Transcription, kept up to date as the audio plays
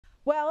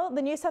Well,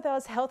 the New South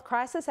Wales health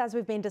crisis, as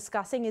we've been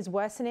discussing, is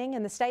worsening,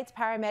 and the state's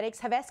paramedics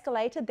have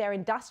escalated their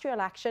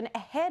industrial action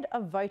ahead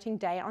of voting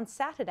day on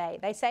Saturday.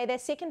 They say they're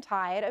sick and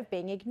tired of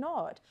being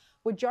ignored.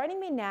 Well,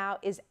 joining me now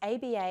is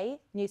ABA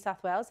New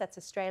South Wales, that's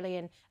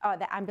the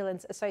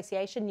Ambulance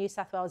Association New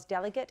South Wales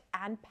Delegate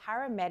and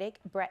Paramedic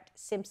Brett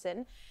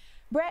Simpson.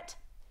 Brett,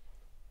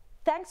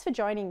 thanks for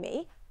joining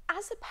me.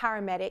 As a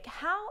paramedic,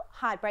 how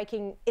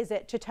heartbreaking is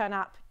it to turn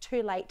up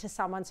too late to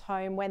someone's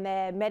home when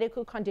their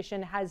medical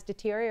condition has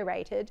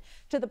deteriorated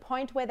to the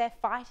point where they're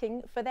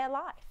fighting for their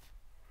life?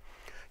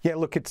 Yeah,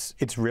 look,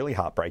 it's really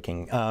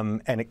heartbreaking,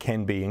 and it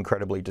can be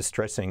incredibly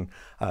distressing,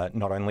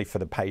 not only for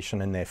the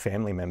patient and their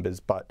family members,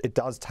 but it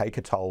does take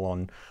a toll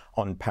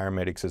on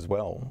paramedics as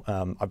well.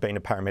 I've been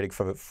a paramedic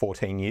for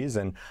 14 years,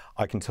 and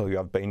I can tell you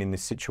I've been in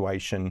this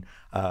situation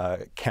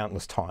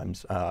countless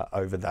times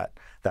over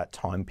that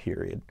time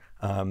period.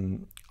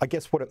 I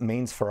guess what it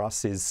means for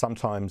us is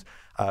sometimes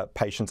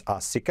patients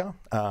are sicker,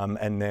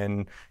 and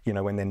then,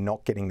 when they're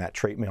not getting that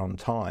treatment on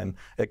time,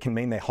 it can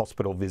mean their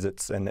hospital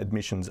visits and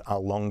admissions are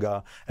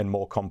longer and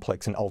more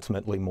complex and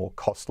ultimately more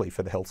costly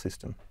for the health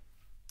system.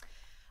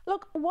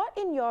 Look, what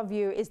in your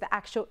view is the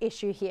actual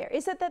issue here?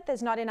 Is it that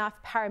there's not enough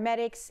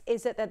paramedics?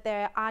 Is it that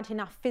there aren't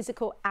enough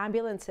physical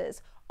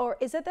ambulances? Or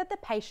is it that the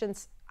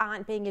patients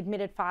aren't being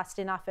admitted fast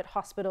enough at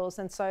hospitals,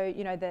 and so,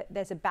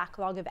 there's a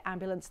backlog of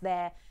ambulances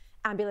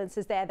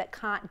there that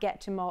can't get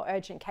to more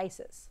urgent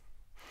cases?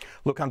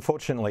 Look,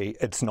 unfortunately,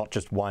 it's not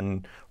just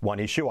one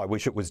issue. I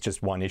wish it was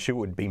just one issue. It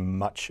would be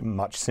much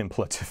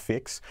simpler to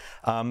fix.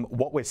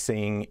 What we're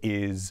seeing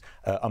is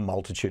a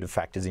multitude of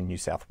factors in New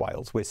South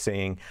Wales. We're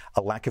seeing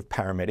a lack of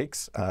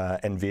paramedics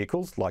and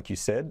vehicles, like you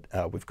said.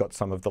 We've got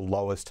some of the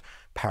lowest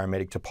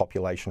paramedic to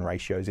population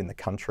ratios in the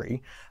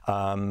country.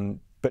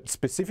 But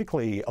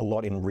specifically a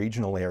lot in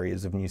regional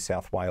areas of New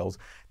South Wales,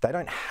 they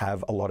don't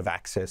have a lot of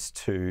access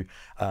to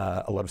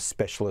a lot of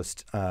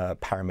specialist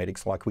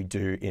paramedics like we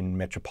do in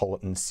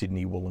metropolitan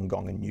Sydney,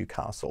 Wollongong and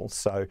Newcastle.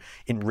 So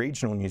in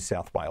regional New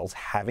South Wales,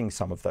 having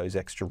some of those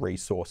extra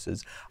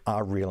resources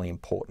are really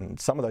important.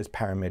 Some of those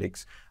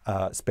paramedics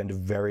spend a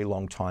very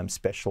long time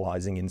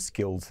specialising in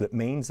skills that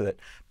means that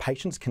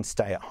patients can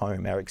stay at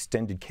home. Our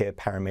extended care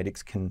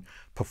paramedics can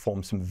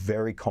perform some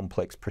very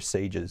complex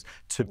procedures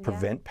to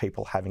prevent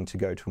people having to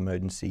go to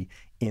emergency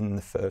in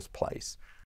the first place.